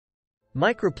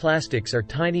Microplastics are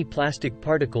tiny plastic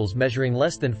particles measuring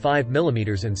less than 5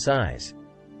 millimeters in size.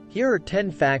 Here are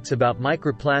 10 facts about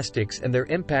microplastics and their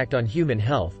impact on human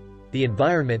health, the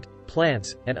environment,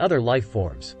 plants, and other life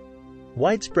forms.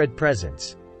 Widespread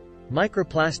presence.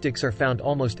 Microplastics are found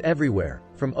almost everywhere,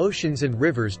 from oceans and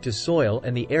rivers to soil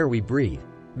and the air we breathe,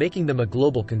 making them a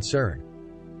global concern.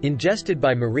 Ingested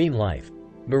by marine life.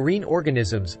 Marine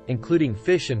organisms, including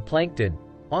fish and plankton,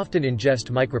 often ingest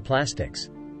microplastics.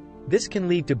 This can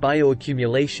lead to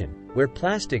bioaccumulation, where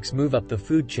plastics move up the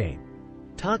food chain.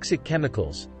 Toxic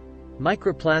chemicals.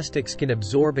 Microplastics can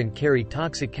absorb and carry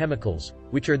toxic chemicals,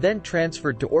 which are then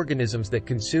transferred to organisms that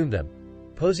consume them,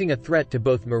 posing a threat to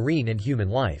both marine and human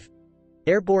life.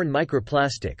 Airborne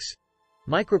microplastics.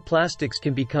 Microplastics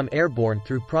can become airborne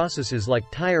through processes like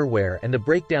tire wear and the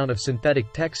breakdown of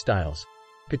synthetic textiles,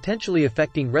 potentially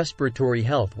affecting respiratory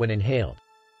health when inhaled.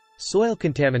 Soil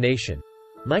contamination.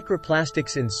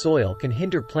 Microplastics in soil can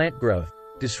hinder plant growth,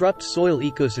 disrupt soil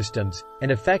ecosystems, and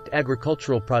affect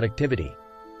agricultural productivity.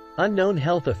 Unknown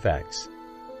health effects.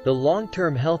 The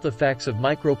long-term health effects of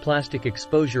microplastic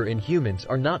exposure in humans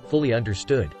are not fully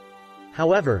understood.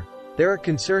 However, there are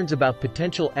concerns about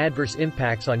potential adverse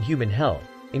impacts on human health,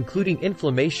 including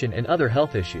inflammation and other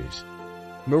health issues.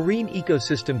 Marine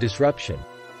ecosystem disruption.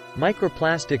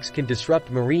 Microplastics can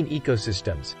disrupt marine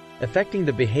ecosystems, affecting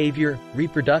the behavior,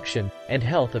 reproduction, and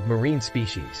health of marine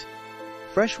species.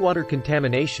 Freshwater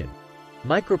contamination.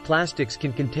 Microplastics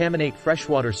can contaminate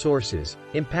freshwater sources,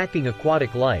 impacting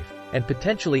aquatic life, and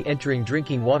potentially entering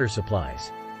drinking water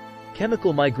supplies.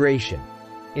 Chemical migration.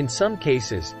 In some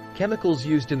cases, chemicals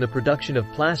used in the production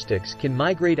of plastics can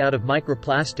migrate out of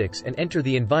microplastics and enter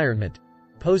the environment,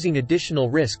 posing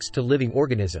additional risks to living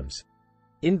organisms.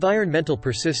 Environmental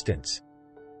persistence.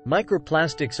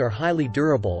 Microplastics are highly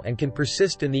durable and can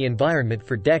persist in the environment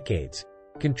for decades,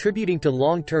 contributing to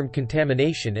long-term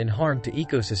contamination and harm to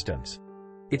ecosystems.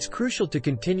 It's crucial to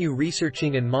continue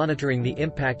researching and monitoring the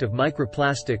impact of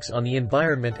microplastics on the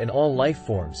environment and all life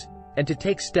forms, and to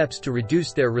take steps to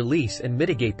reduce their release and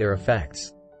mitigate their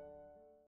effects.